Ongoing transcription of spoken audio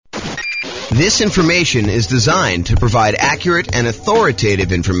This information is designed to provide accurate and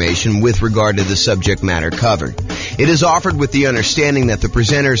authoritative information with regard to the subject matter covered. It is offered with the understanding that the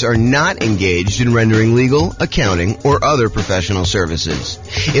presenters are not engaged in rendering legal, accounting, or other professional services.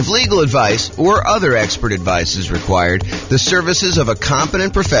 If legal advice or other expert advice is required, the services of a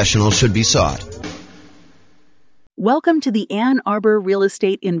competent professional should be sought. Welcome to the Ann Arbor Real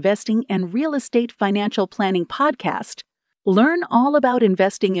Estate Investing and Real Estate Financial Planning Podcast. Learn all about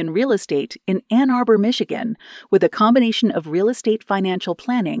investing in real estate in Ann Arbor, Michigan, with a combination of real estate financial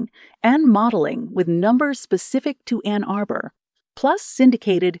planning and modeling with numbers specific to Ann Arbor, plus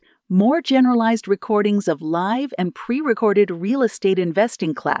syndicated, more generalized recordings of live and pre-recorded real estate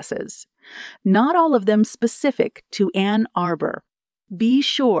investing classes, not all of them specific to Ann Arbor. Be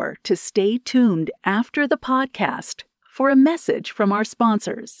sure to stay tuned after the podcast for a message from our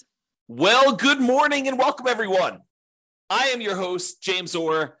sponsors. Well, good morning and welcome, everyone. I am your host, James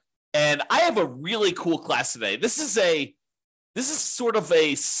Orr, and I have a really cool class today. This is sort of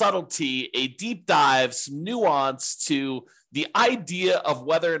a subtlety, a deep dive, some nuance to the idea of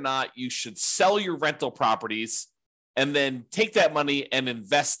whether or not you should sell your rental properties and then take that money and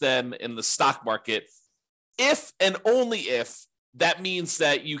invest them in the stock market, if and only if that means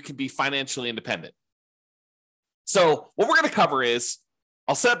that you can be financially independent. So what we're going to cover is,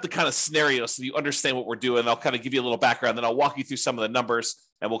 I'll set up the kind of scenario so you understand what we're doing. I'll kind of give you a little background, then I'll walk you through some of the numbers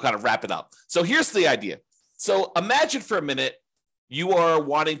and we'll kind of wrap it up. So here's the idea. So imagine for a minute, you are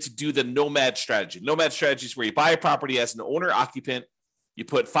wanting to do the nomad strategy. Nomad strategy is where you buy a property as an owner occupant. You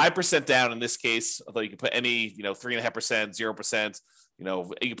put 5% down in this case, although you can put any, 3.5%, 0%,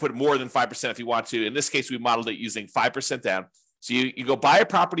 you can put more than 5% if you want to. In this case, we modeled it using 5% down. So you go buy a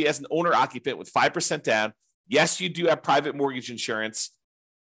property as an owner occupant with 5% down. Yes, you do have private mortgage insurance,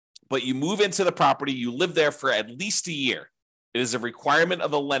 but you move into the property, you live there for at least a year. It is a requirement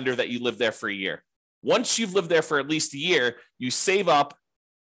of the lender that you live there for a year. Once you've lived there for at least a year, you save up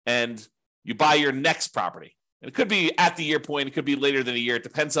and you buy your next property. And it could be at the year point, it could be later than a year. It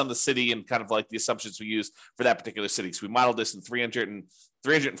depends on the city and kind of like the assumptions we use for that particular city. So we modeled this in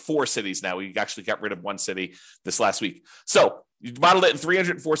 304 cities now. We actually got rid of one city this last week. So you modeled it in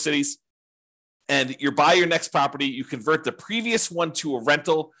 304 cities. And you buy your next property, you convert the previous one to a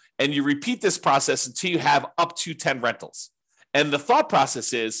rental, and you repeat this process until you have up to 10 rentals. And the thought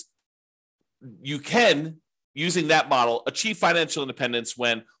process is you can, using that model, achieve financial independence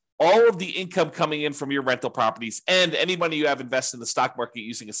when all of the income coming in from your rental properties and any money you have invested in the stock market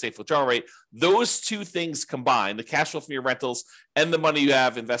using a safe withdrawal rate, those two things combined, the cash flow from your rentals and the money you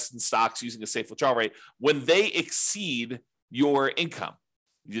have invested in stocks using a safe withdrawal rate, when they exceed your income,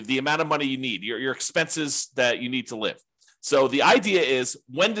 the amount of money you need, your expenses that you need to live. So the idea is,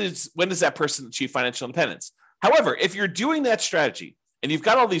 when does that person achieve financial independence? However, if you're doing that strategy and you've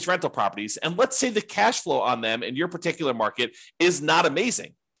got all these rental properties, and let's say the cash flow on them in your particular market is not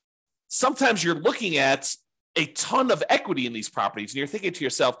amazing, sometimes you're looking at a ton of equity in these properties and you're thinking to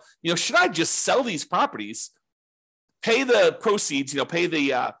yourself, should I just sell these properties, pay the proceeds, pay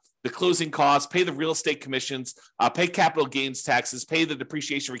the closing costs, pay the real estate commissions, pay capital gains taxes, pay the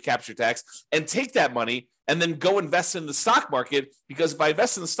depreciation recapture tax, and take that money and then go invest in the stock market? Because if I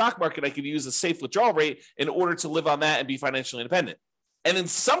invest in the stock market, I can use a safe withdrawal rate in order to live on that and be financially independent. And in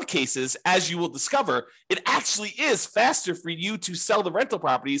some cases, as you will discover, it actually is faster for you to sell the rental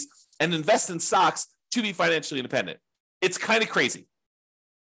properties and invest in stocks to be financially independent. It's kind of crazy.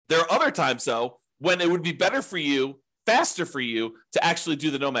 There are other times, though, when it would be better for you, faster for you to actually do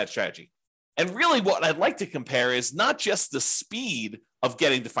the nomad strategy. And really what I'd like to compare is not just the speed of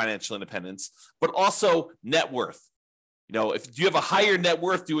getting to financial independence, but also net worth. If you have a higher net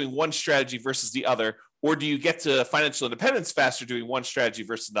worth doing one strategy versus the other, or do you get to financial independence faster doing one strategy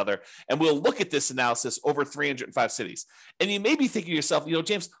versus another? And we'll look at this analysis over 305 cities. And you may be thinking to yourself,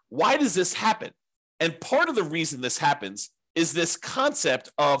 James, why does this happen? And part of the reason this happens is this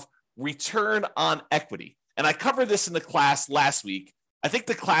concept of return on equity. And I covered this in the class last week. I think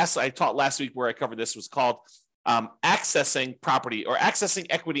the class I taught last week where I covered this was called accessing property or accessing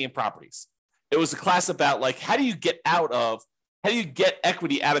equity in properties. It was a class about how do you get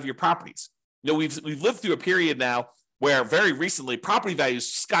equity out of your properties? We've lived through a period now where very recently property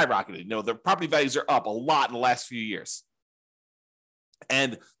values skyrocketed. The property values are up a lot in the last few years.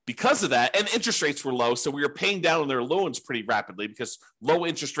 And because of that, and interest rates were low, so we were paying down on their loans pretty rapidly because low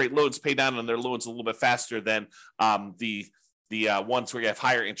interest rate loans pay down on their loans a little bit faster than the ones where you have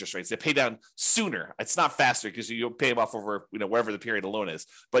higher interest rates. They pay down sooner. It's not faster because you pay them off over wherever the period of loan is,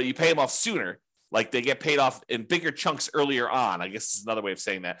 but you pay them off sooner. Like they get paid off in bigger chunks earlier on. I guess is another way of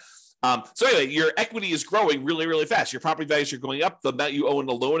saying that. So anyway, your equity is growing really, really fast. Your property values are going up. The amount you owe in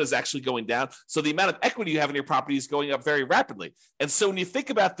the loan is actually going down. So the amount of equity you have in your property is going up very rapidly. And so when you think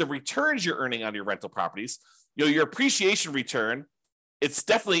about the returns you're earning on your rental properties, your appreciation return, it's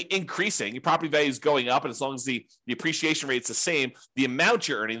definitely increasing. Your property value is going up. And as long as the appreciation rate is the same, the amount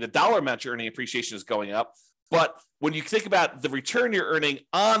you're earning, the dollar amount you're earning appreciation is going up. But when you think about the return you're earning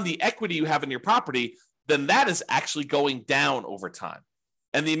on the equity you have in your property, then that is actually going down over time.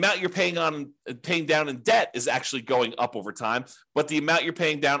 And the amount you're paying down in debt is actually going up over time. But the amount you're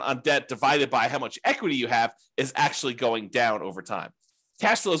paying down on debt divided by how much equity you have is actually going down over time.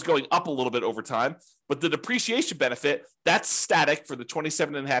 Cash flow is going up a little bit over time, but the depreciation benefit, that's static for the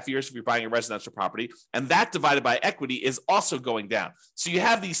 27 and a half years if you're buying a residential property. And that divided by equity is also going down. So you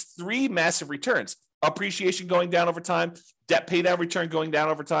have these three massive returns: appreciation going down over time, debt pay down return going down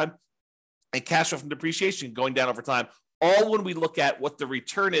over time, and cash flow from depreciation going down over time, all when we look at what the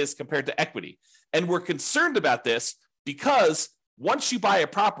return is compared to equity. And we're concerned about this because once you buy a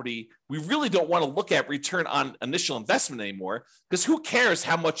property, we really don't want to look at return on initial investment anymore, because who cares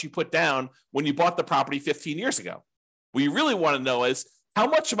how much you put down when you bought the property 15 years ago? What you really want to know is, how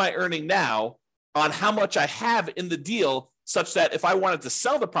much am I earning now on how much I have in the deal, such that if I wanted to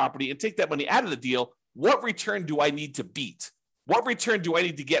sell the property and take that money out of the deal, what return do I need to beat? What return do I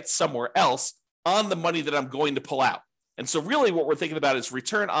need to get somewhere else on the money that I'm going to pull out? And so really what we're thinking about is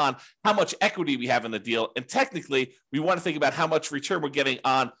return on how much equity we have in the deal. And technically, we want to think about how much return we're getting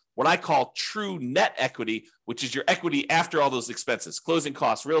on what I call true net equity, which is your equity after all those expenses: closing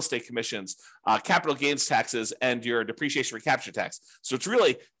costs, real estate commissions, capital gains taxes, and your depreciation recapture tax. So it's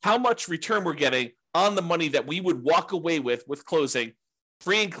really how much return we're getting on the money that we would walk away with closing,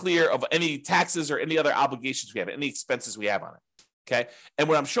 free and clear of any taxes or any other obligations we have, any expenses we have on it. Okay. And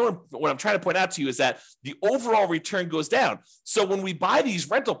what I'm trying to point out to you is that the overall return goes down. So when we buy these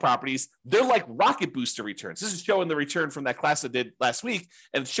rental properties, they're like rocket booster returns. This is showing the return from that class I did last week,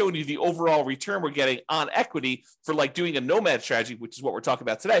 and it's showing you the overall return we're getting on equity for like doing a nomad strategy, which is what we're talking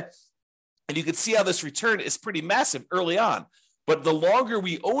about today. And you can see how this return is pretty massive early on. But the longer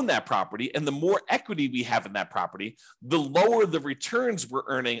we own that property and the more equity we have in that property, the lower the returns we're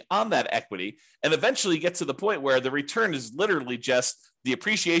earning on that equity. And eventually get to the point where the return is literally just the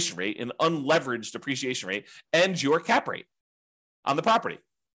appreciation rate, an unleveraged appreciation rate, and your cap rate on the property.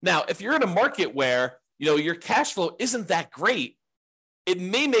 Now, if you're in a market where your cash flow isn't that great, it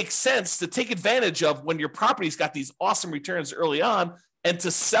may make sense to take advantage of when your property's got these awesome returns early on and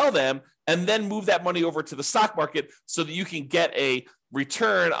to sell them and then move that money over to the stock market so that you can get a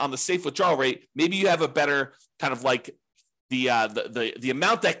return on the safe withdrawal rate. Maybe you have a better kind of like the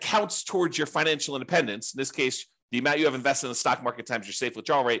amount that counts towards your financial independence. In this case, the amount you have invested in the stock market times your safe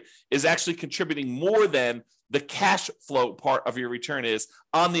withdrawal rate is actually contributing more than the cash flow part of your return is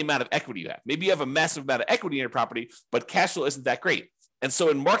on the amount of equity you have. Maybe you have a massive amount of equity in your property, but cash flow isn't that great. And so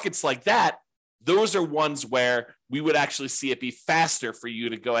in markets like that, those are ones where we would actually see it be faster for you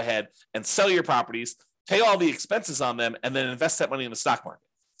to go ahead and sell your properties, pay all the expenses on them, and then invest that money in the stock market.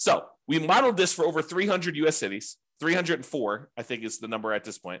 So we modeled this for over 300 U.S. cities. 304, I think, is the number at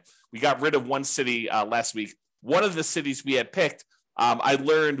this point. We got rid of one city last week. One of the cities we had picked, I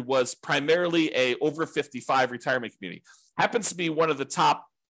learned, was primarily a over 55 retirement community. Happens to be one of the top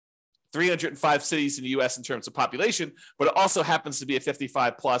 305 cities in the U.S. in terms of population, but it also happens to be a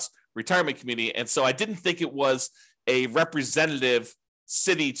 55 plus retirement community. And so I didn't think it was a representative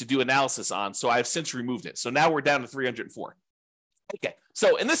city to do analysis on. So I've since removed it. So now we're down to 304. Okay.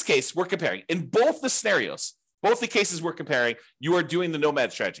 So in this case, we're comparing in both the scenarios, both the cases we're comparing, you are doing the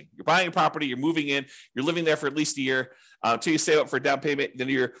nomad strategy. You're buying a property, you're moving in, you're living there for at least a year until you save up for a down payment. Then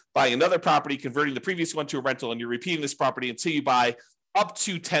you're buying another property, converting the previous one to a rental, and you're repeating this property until you buy up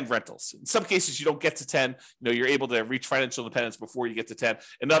to 10 rentals. In some cases, you don't get to 10. You're able to reach financial independence before you get to 10.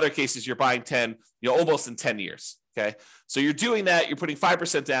 In other cases, you're buying 10, almost in 10 years. Okay. So you're doing that. You're putting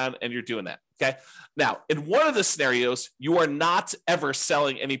 5% down and you're doing that. Okay. Now, in one of the scenarios, you are not ever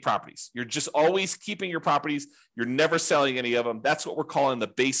selling any properties. You're just always keeping your properties. You're never selling any of them. That's what we're calling the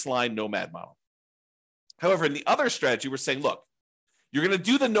baseline nomad model. However, in the other strategy, we're saying, look, you're going to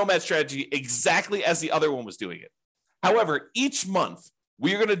do the nomad strategy exactly as the other one was doing it. However, each month,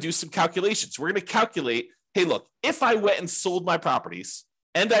 we are going to do some calculations. We're going to calculate, hey, look, if I went and sold my properties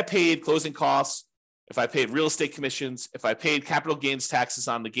and I paid closing costs, if I paid real estate commissions, if I paid capital gains taxes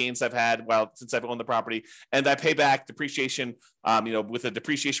on the gains I've had since I've owned the property, and I pay back depreciation, with a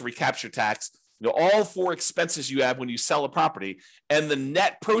depreciation recapture tax, all four expenses you have when you sell a property, and the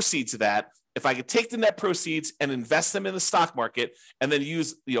net proceeds of that if I could take the net proceeds and invest them in the stock market and then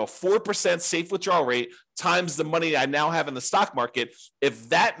use 4% safe withdrawal rate times the money I now have in the stock market, if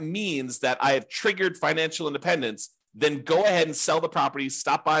that means that I have triggered financial independence, then go ahead and sell the properties,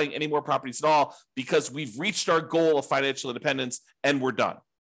 stop buying any more properties at all, because we've reached our goal of financial independence and we're done.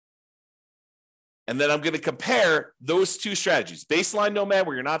 And then I'm going to compare those two strategies, baseline Nomad,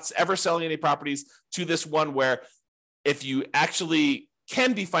 where you're not ever selling any properties, to this one where if you actually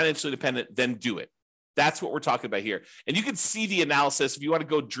can be financially independent, then do it. That's what we're talking about here. And you can see the analysis if you want to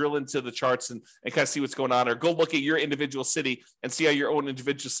go drill into the charts and kind of see what's going on, or go look at your individual city and see how your own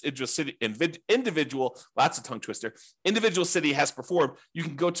individual lots of tongue twister, individual city has performed. You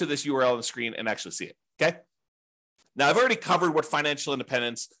can go to this URL on the screen and actually see it. Okay. Now, I've already covered what financial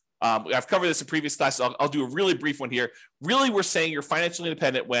independence. I've covered this in previous classes. I'll do a really brief one here. Really, we're saying you're financially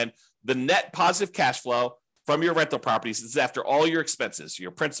independent when the net positive cash flow from your rental properties is after all your expenses, your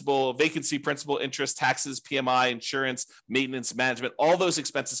principal, vacancy, principal, interest, taxes, PMI, insurance, maintenance, management, all those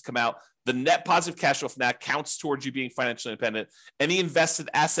expenses come out. The net positive cash flow from that counts towards you being financially independent. Any invested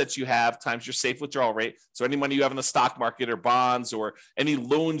assets you have times your safe withdrawal rate. So any money you have in the stock market or bonds, or any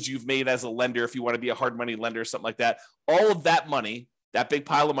loans you've made as a lender, if you want to be a hard money lender or something like that, all of that money, that big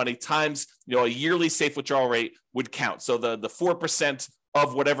pile of money times a yearly safe withdrawal rate would count. So the 4%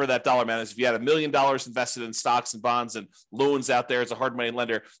 of whatever that dollar amount is. If you had $1 million invested in stocks and bonds and loans out there as a hard money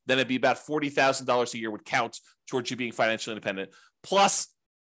lender, then it'd be about $40,000 a year would count towards you being financially independent. Plus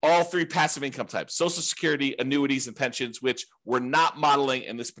all three passive income types, Social Security, annuities, and pensions, which we're not modeling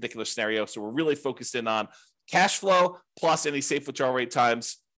in this particular scenario. So we're really focused in on cash flow plus any safe withdrawal rate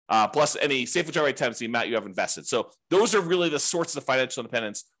times, the amount you have invested. So those are really the sorts of financial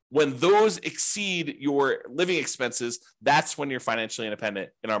independence. When those exceed your living expenses, that's when you're financially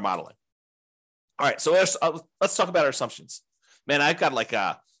independent in our modeling. All right, so let's talk about our assumptions. Man, I've got like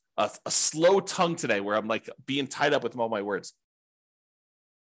a slow tongue today where I'm like being tied up with all my words.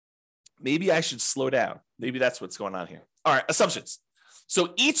 Maybe I should slow down. Maybe that's what's going on here. All right, assumptions.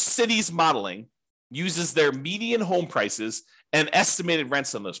 So each city's modeling uses their median home prices and estimated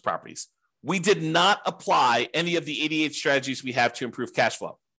rents on those properties. We did not apply any of the 88 strategies we have to improve cash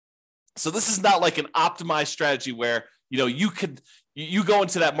flow. So this is not like an optimized strategy where, you go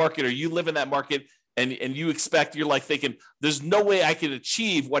into that market or you live in that market and you're like thinking, there's no way I can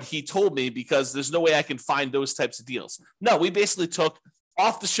achieve what he told me because there's no way I can find those types of deals. No, we basically took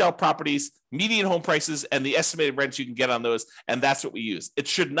off the shelf properties, median home prices, and the estimated rents you can get on those. And that's what we use. It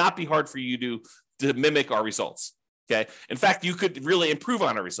should not be hard for you to mimic our results. Okay. In fact, you could really improve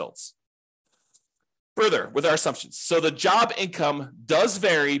on our results. Further, with our assumptions. So the job income does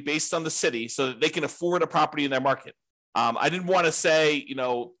vary based on the city so that they can afford a property in their market. I didn't want to say,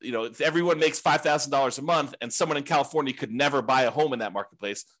 if everyone makes $5,000 a month and someone in California could never buy a home in that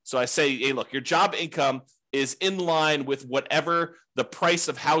marketplace. So I say, hey, look, your job income is in line with whatever the price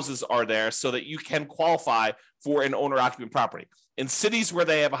of houses are there so that you can qualify for an owner-occupant property. In cities where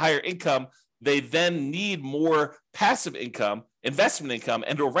they have a higher income, they then need more passive income, investment income,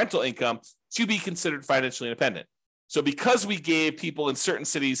 and or rental income to be considered financially independent. So because we gave people in certain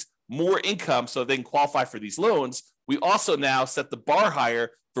cities more income so they can qualify for these loans, we also now set the bar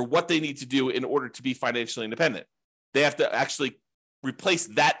higher for what they need to do in order to be financially independent. They have to actually replace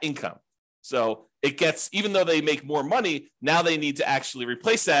that income. So it gets, even though they make more money, now they need to actually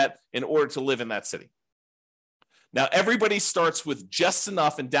replace that in order to live in that city. Now, everybody starts with just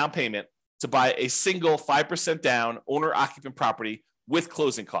enough in down payment to buy a single 5% down owner-occupant property with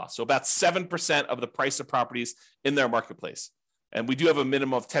closing costs. So about 7% of the price of properties in their marketplace. And we do have a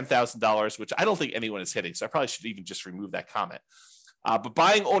minimum of $10,000, which I don't think anyone is hitting. So I probably should even just remove that comment. But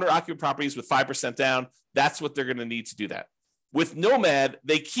buying owner-occupant properties with 5% down, that's what they're going to need to do that. With Nomad,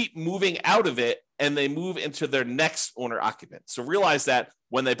 they keep moving out of it and they move into their next owner-occupant. So realize that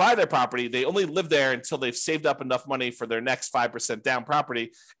when they buy their property, they only live there until they've saved up enough money for their next 5% down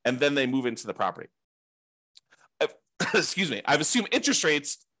property, and then they move into the property. Excuse me. I've assumed interest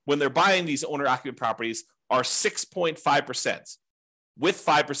rates when they're buying these owner-occupant properties are 6.5% with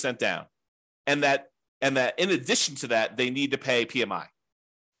 5% down. And that in addition to that, they need to pay PMI,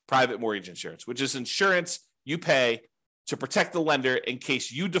 private mortgage insurance, which is insurance you pay to protect the lender in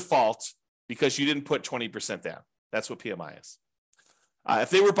case you default because you didn't put 20% down. That's what PMI is.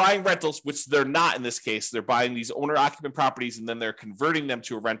 If they were buying rentals, which they're not in this case, they're buying these owner-occupant properties and then they're converting them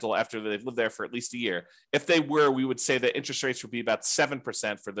to a rental after they've lived there for at least a year. If they were, we would say that interest rates would be about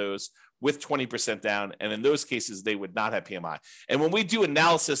 7% for those with 20% down. And in those cases, they would not have PMI. And when we do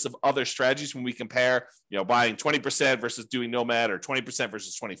analysis of other strategies, when we compare, buying 20% versus doing Nomad, or 20%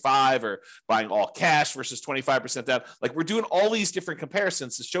 versus 25, or buying all cash versus 25% down, like we're doing all these different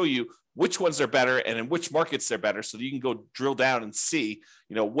comparisons to show you which ones are better and in which markets they're better. So that you can go drill down and see,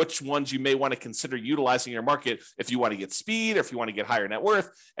 which ones you may want to consider utilizing in your market if you want to get speed or if you want to get higher net worth,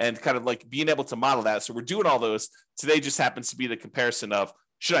 and kind of like being able to model that. So we're doing all those. Today just happens to be the comparison of,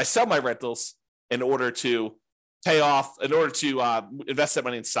 should I sell my rentals in order to invest that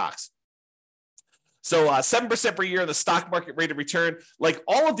money in stocks? So 7% per year in the stock market rate of return, like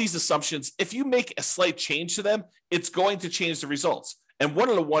all of these assumptions, if you make a slight change to them, it's going to change the results. And one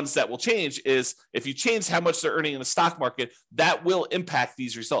of the ones that will change is if you change how much they're earning in the stock market, that will impact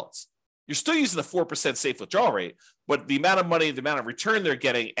these results. You're still using the 4% safe withdrawal rate, but the amount of money, the amount of return they're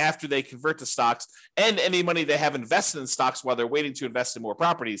getting after they convert to stocks, and any money they have invested in stocks while they're waiting to invest in more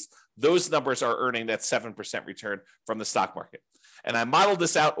properties, those numbers are earning that 7% return from the stock market. And I modeled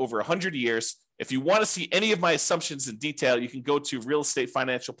this out over 100 years. If you want to see any of my assumptions in detail, you can go to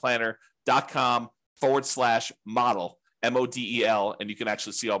realestatefinancialplanner.com/model, MODEL, and you can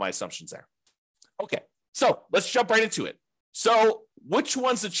actually see all my assumptions there. Okay, so let's jump right into it. So which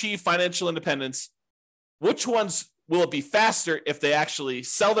ones achieve financial independence? Which ones will it be faster if they actually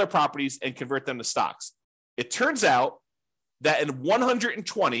sell their properties and convert them to stocks? It turns out that in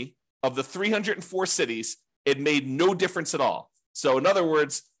 120 of the 304 cities, it made no difference at all. So in other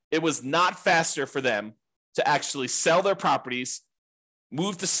words, it was not faster for them to actually sell their properties,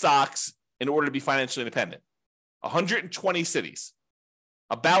 move to stocks in order to be financially independent. 120 cities,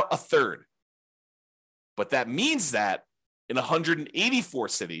 about a third. But that means that in 184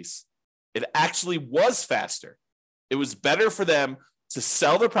 cities, it actually was faster. It was better for them to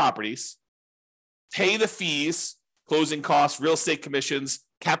sell their properties, pay the fees, closing costs, real estate commissions,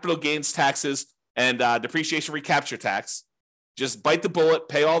 capital gains taxes, and depreciation recapture tax. Just bite the bullet,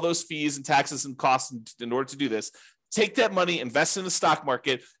 pay all those fees and taxes and costs in order to do this. Take that money, invest in the stock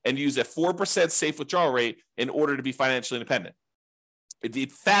market, and use a 4% safe withdrawal rate in order to be financially independent. It'd be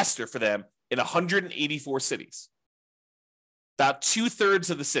faster for them in 184 cities. About 2/3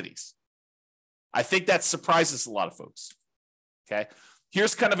 of the cities. I think that surprises a lot of folks. Okay.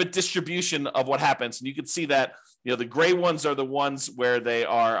 Here's kind of a distribution of what happens. And you can see that, the gray ones are the ones where they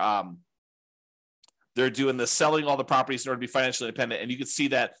are, they're doing the selling all the properties in order to be financially independent. And you can see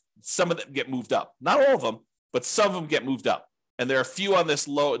that some of them get moved up. Not all of them, but some of them get moved up. And there are a few on this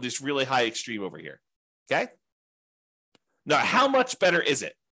really high extreme over here. Okay. Now, how much better is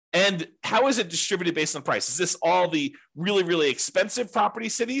it? And how is it distributed based on price? Is this all the really, really expensive property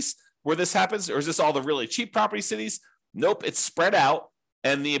cities where this happens? Or is this all the really cheap property cities? Nope, it's spread out.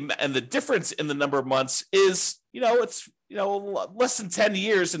 And the difference in the number of months is, it's less than 10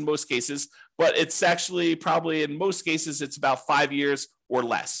 years in most cases, but it's actually probably in most cases, it's about 5 years or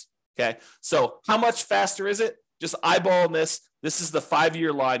less. Okay. So how much faster is it? Just eyeballing this. This is the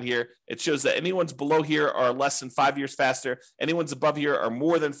 5-year line here. It shows that anyone's below here are less than 5 years faster. Anyone's above here are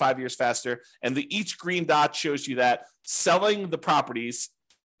more than 5 years faster. And each green dot shows you that selling the properties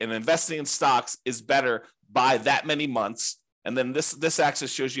and investing in stocks is better by that many months. And then this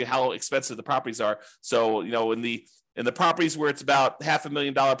axis shows you how expensive the properties are. So, in the properties where it's about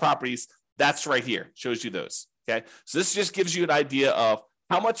 $500,000 properties, that's right here, shows you those. Okay. So this just gives you an idea of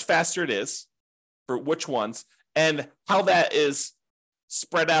how much faster it is for which ones, and how that is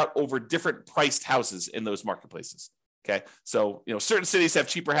spread out over different priced houses in those marketplaces. Okay. So, certain cities have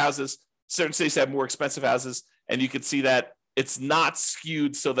cheaper houses, certain cities have more expensive houses, and you can see that it's not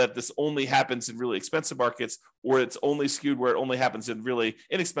skewed so that this only happens in really expensive markets, or it's only skewed where it only happens in really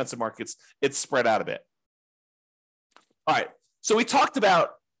inexpensive markets. It's spread out a bit. All right. So we talked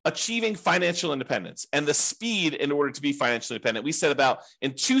about achieving financial independence and the speed in order to be financially independent. We said about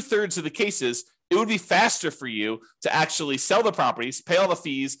in 2/3 of the cases, it would be faster for you to actually sell the properties, pay all the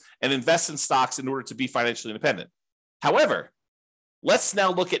fees, and invest in stocks in order to be financially independent. However, let's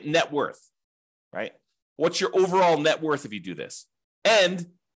now look at net worth, right? What's your overall net worth if you do this?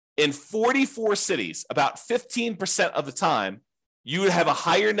 And in 44 cities, about 15% of the time, you would have a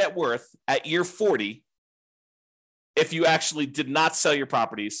higher net worth at year 40 if you actually did not sell your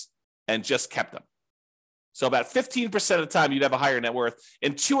properties and just kept them. So about 15% of the time, you'd have a higher net worth.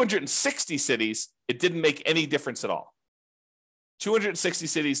 In 260 cities, it didn't make any difference at all. 260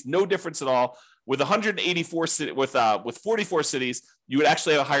 cities, no difference at all. With 184 with 44 cities, you would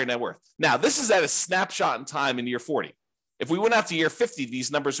actually have a higher net worth. Now, this is at a snapshot in time in year 40. If we went out to year 50, these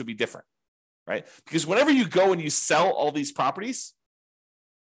numbers would be different, right? Because whenever you go and you sell all these properties,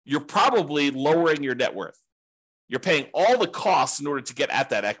 you're probably lowering your net worth. You're paying all the costs in order to get at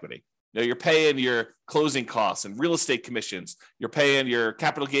that equity. You're paying your closing costs and real estate commissions. You're paying your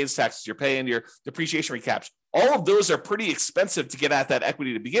capital gains taxes. You're paying your depreciation recaps. All of those are pretty expensive to get at that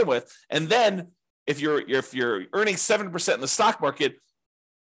equity to begin with. And then if you're earning 7% in the stock market,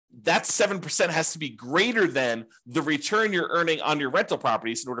 that 7% has to be greater than the return you're earning on your rental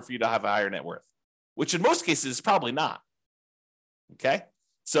properties in order for you to have a higher net worth, which in most cases is probably not. Okay.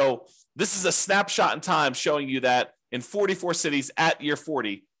 So this is a snapshot in time showing you that in 44 cities at year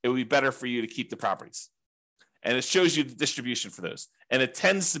 40, it would be better for you to keep the properties. And it shows you the distribution for those. And it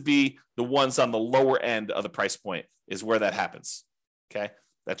tends to be the ones on the lower end of the price point is where that happens. Okay.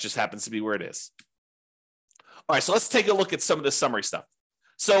 That just happens to be where it is. All right. So let's take a look at some of the summary stuff.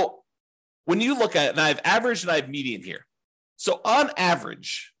 So when you look at it, and I have average and I have median here. So on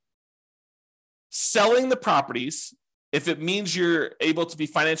average, selling the properties, if it means you're able to be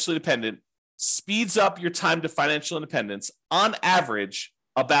financially independent, speeds up your time to financial independence on average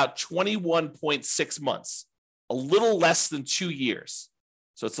about 21.6 months, a little less than 2 years.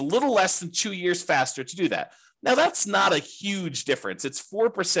 So it's a little less than 2 years faster to do that. Now, that's not a huge difference. It's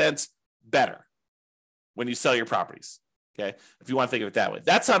 4% better when you sell your properties, okay? If you want to think of it that way.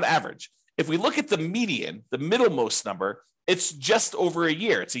 That's on average. If we look at the median, the middlemost number, it's just over a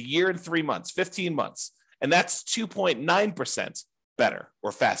year. It's a year and 3 months, 15 months. And that's 2.9% better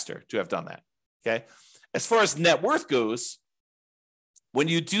or faster to have done that, okay? As far as net worth goes, when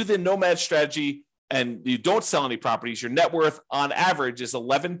you do the nomad strategy and you don't sell any properties, your net worth on average is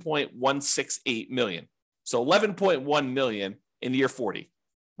 $11.168 million. So $11.1 million in year 40.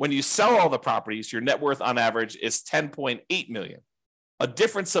 When you sell all the properties, your net worth on average is $10.8 million, a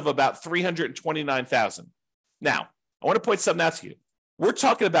difference of about $329,000. Now, I want to point something out to you. We're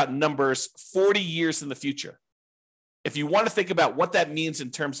talking about numbers 40 years in the future. If you want to think about what that means in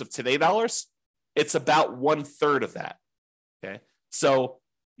terms of today dollars, it's about 1/3 of that. Okay. So,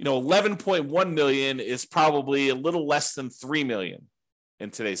 11.1 million is probably a little less than 3 million in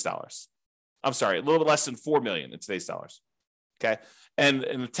today's dollars. I'm sorry, a little less than 4 million in today's dollars. Okay. And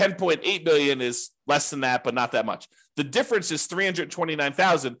 10.8 million is less than that, but not that much. The difference is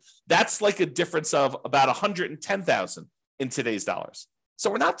 329,000. That's like a difference of about 110,000 in today's dollars. So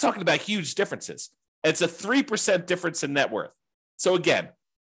we're not talking about huge differences. It's a 3% difference in net worth. So again,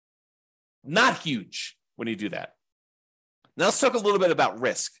 not huge when you do that. Now let's talk a little bit about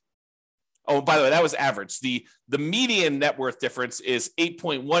risk. Oh, by the way, that was average. The median net worth difference is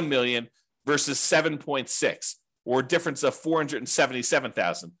 8.1 million versus 7.6, or a difference of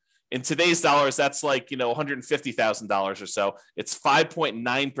 477,000. In today's dollars, that's like, $150,000 or so. It's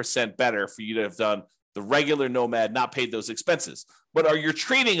 5.9% better for you to have done the regular nomad, not paid those expenses. But are you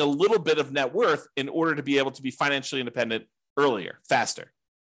trading a little bit of net worth in order to be able to be financially independent earlier, faster?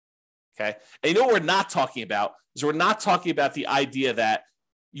 Okay. And what we're not talking about is we're not talking about the idea that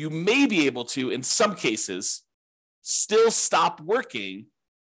you may be able to, in some cases, still stop working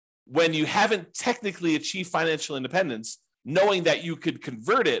when you haven't technically achieved financial independence, knowing that you could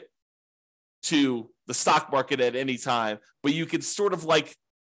convert it to the stock market at any time, but you could sort of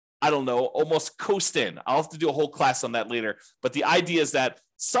almost coast in. I'll have to do a whole class on that later. But the idea is that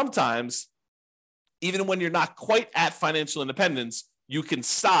sometimes, even when you're not quite at financial independence, you can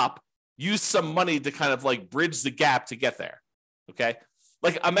stop, use some money to kind of bridge the gap to get there. Okay.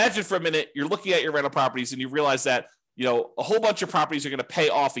 Imagine for a minute, you're looking at your rental properties and you realize that, a whole bunch of properties are going to pay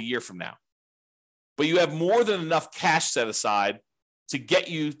off a year from now, but you have more than enough cash set aside to get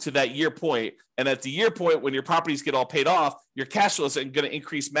you to that year point. And at the year point, when your properties get all paid off, your cash flows are going to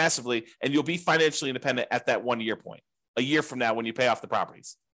increase massively and you'll be financially independent at that 1 year point, a year from now when you pay off the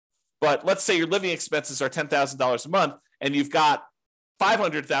properties. But let's say your living expenses are $10,000 a month and you've got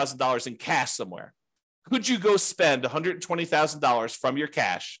 $500,000 in cash somewhere. Could you go spend $120,000 from your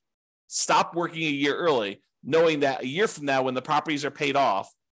cash, stop working a year early, knowing that a year from now when the properties are paid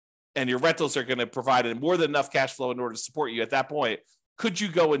off and your rentals are going to provide more than enough cash flow in order to support you at that point, could you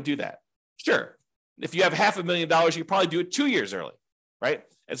go and do that? Sure. If you have $500,000, you could probably do it 2 years early, right?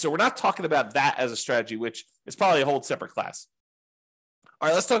 And so we're not talking about that as a strategy, which is probably a whole separate class. All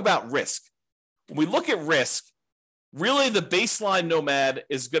right, let's talk about risk. When we look at risk, really the baseline nomad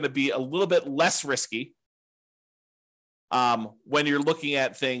is going to be a little bit less risky when you're looking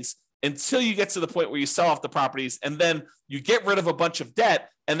at things until you get to the point where you sell off the properties and then you get rid of a bunch of debt,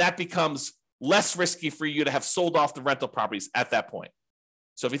 and that becomes less risky for you to have sold off the rental properties at that point.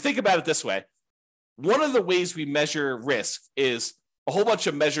 So if you think about it this way, one of the ways we measure risk is a whole bunch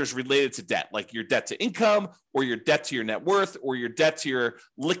of measures related to debt, like your debt to income or your debt to your net worth or your debt to your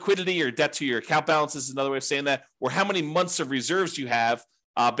liquidity or debt to your account balance is another way of saying that, or how many months of reserves you have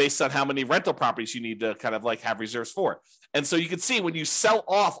based on how many rental properties you need to kind of like have reserves for. And so you can see when you sell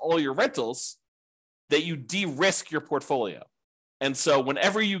off all your rentals that you de-risk your portfolio. And so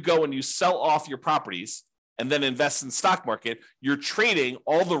whenever you go and you sell off your properties and then invest in the stock market, you're trading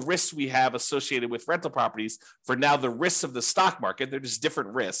all the risks we have associated with rental properties for now the risks of the stock market. They're just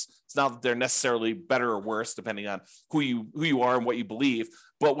different risks. It's not that they're necessarily better or worse, depending on who you are and what you believe.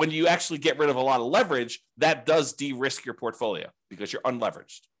 But when you actually get rid of a lot of leverage, that does de-risk your portfolio because you're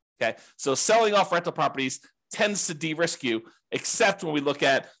unleveraged. Okay. So selling off rental properties tends to de-risk you, except when we look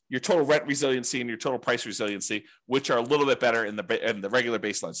at your total rent resiliency and your total price resiliency, which are a little bit better in the regular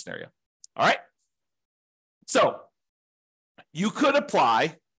baseline scenario. All right. So you could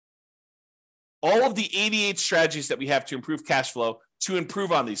apply all of the 88 strategies that we have to improve cash flow to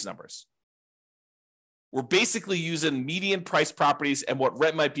improve on these numbers. We're basically using median price properties and what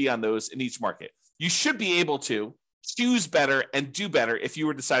rent might be on those in each market. You should be able to choose better and do better if you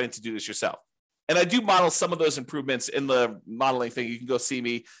were deciding to do this yourself. And I do model some of those improvements in the modeling thing. You can go see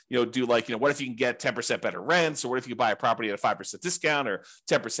me, do like, what if you can get 10% better rents, or what if you buy a property at a 5% discount or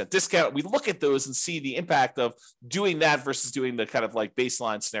 10% discount? We look at those and see the impact of doing that versus doing the kind of like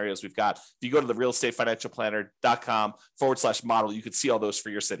baseline scenarios we've got. If you go to the realestatefinancialplanner.com/model, you can see all those for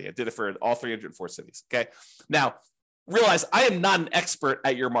your city. I did it for all 304 cities. Okay. Now, realize I am not an expert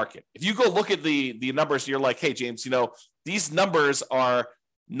at your market. If you go look at the numbers and you're like, hey, James, these numbers are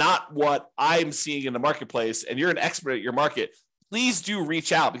not what I'm seeing in the marketplace, and you're an expert at your market, please do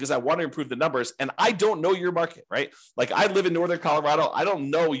reach out because I want to improve the numbers. And I don't know your market, right? Like I live in Northern Colorado. I don't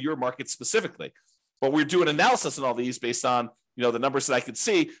know your market specifically, but we're doing analysis on all these based on, the numbers that I could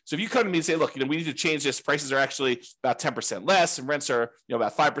see. So if you come to me and say, look, we need to change this. Prices are actually about 10% less and rents are,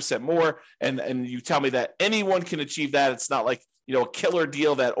 about 5% more. And you tell me that anyone can achieve that. It's not like, a killer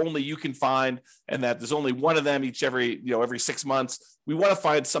deal that only you can find and that there's only one of them every 6 months. We want to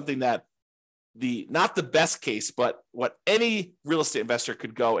find something that not the best case, but what any real estate investor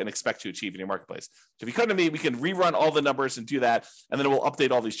could go and expect to achieve in your marketplace. So if you come to me, we can rerun all the numbers and do that. And then we'll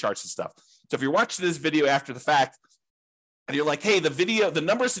update all these charts and stuff. So if you're watching this video after the fact and you're like, hey, the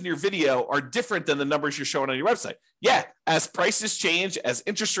numbers in your video are different than the numbers you're showing on your website. Yeah. As prices change, as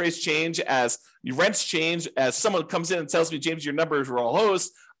interest rates change, as your rents change, as someone comes in and tells me, James, your numbers were all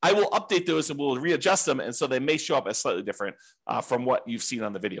hosed, I will update those and we'll readjust them. And so they may show up as slightly different from what you've seen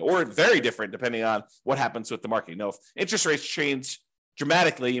on the video, or very different depending on what happens with the market. If interest rates change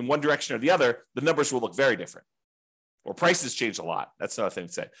dramatically in one direction or the other, the numbers will look very different. Or prices change a lot. That's another thing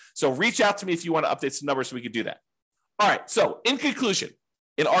to say. So reach out to me if you want to update some numbers so we can do that. All right. So in conclusion,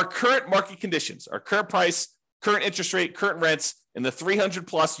 in our current market conditions, our current price, current interest rate, current rents in the 300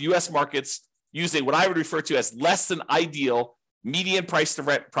 plus US markets, using what I would refer to as less than ideal median price to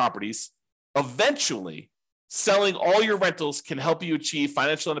rent properties, eventually selling all your rentals can help you achieve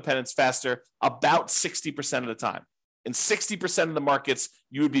financial independence faster about 60% of the time. In 60% of the markets,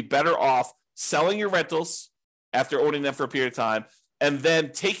 you would be better off selling your rentals after owning them for a period of time, and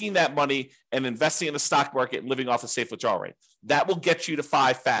then taking that money and investing in the stock market and living off a safe withdrawal rate. That will get you to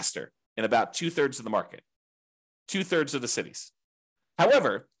 5 faster in about 2/3 of the market, 2/3 of the cities.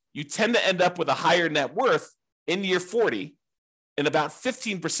 However, you tend to end up with a higher net worth in year 40 in about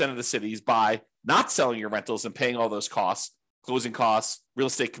 15% of the cities by not selling your rentals and paying all those costs, closing costs, real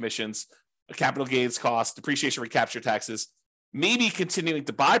estate commissions, capital gains costs, depreciation recapture taxes, maybe continuing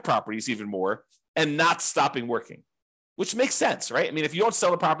to buy properties even more and not stopping working, which makes sense, right? I mean, if you don't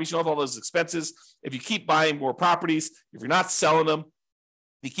sell the properties, you don't have all those expenses. If you keep buying more properties, if you're not selling them,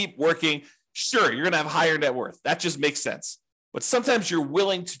 you keep working, sure, you're going to have higher net worth. That just makes sense. But sometimes you're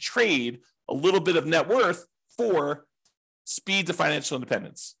willing to trade a little bit of net worth for speed to financial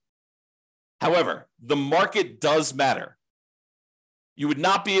independence. However, the market does matter. You would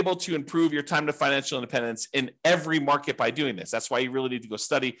not be able to improve your time to financial independence in every market by doing this. That's why you really need to go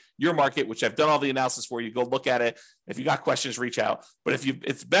study your market, which I've done all the analysis for you. Go look at it. If you got questions, reach out. But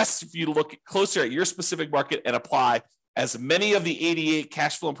it's best for you to look closer at your specific market and apply as many of the 88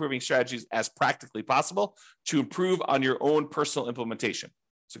 cash flow improving strategies as practically possible to improve on your own personal implementation.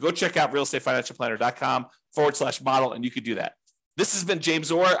 So go check out realestatefinancialplanner.com/model, and you could do that. This has been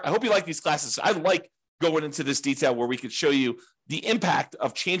James Orr. I hope you like these classes. I like going into this detail where we could show you the impact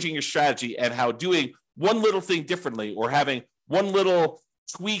of changing your strategy and how doing one little thing differently or having one little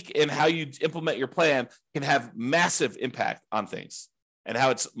tweak in how you implement your plan can have massive impact on things, and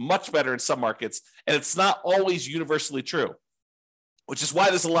how it's much better in some markets. And it's not always universally true, which is why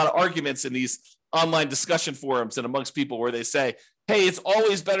there's a lot of arguments in these online discussion forums and amongst people where they say, hey, it's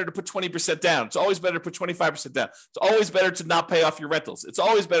always better to put 20% down. It's always better to put 25% down. It's always better to not pay off your rentals. It's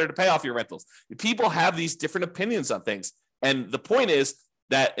always better to pay off your rentals. People have these different opinions on things. And the point is,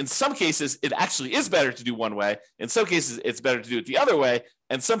 that in some cases, it actually is better to do one way. In some cases, it's better to do it the other way.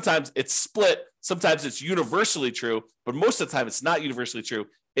 And sometimes it's split. Sometimes it's universally true, but most of the time it's not universally true.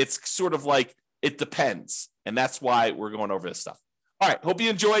 It's sort of like it depends. And that's why we're going over this stuff. All right. Hope you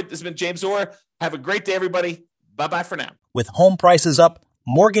enjoyed. This has been James Orr. Have a great day, everybody. Bye-bye for now. With home prices up,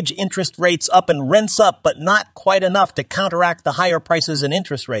 mortgage interest rates up, and rents up, but not quite enough to counteract the higher prices and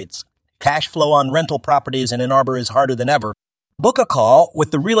interest rates. Cash flow on rental properties in Ann Arbor is harder than ever. Book a call with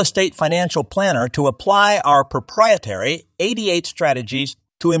the Real Estate Financial Planner to apply our proprietary 88 strategies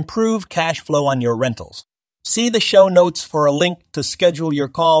to improve cash flow on your rentals. See the show notes for a link to schedule your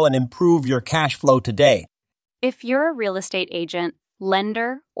call and improve your cash flow today. If you're a real estate agent,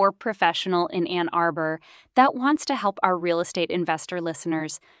 lender, or professional in Ann Arbor that wants to help our real estate investor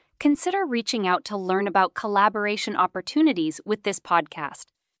listeners, consider reaching out to learn about collaboration opportunities with this podcast.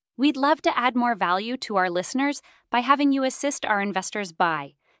 We'd love to add more value to our listeners by having you assist our investors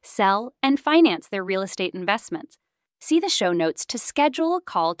buy, sell, and finance their real estate investments. See the show notes to schedule a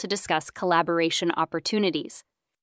call to discuss collaboration opportunities.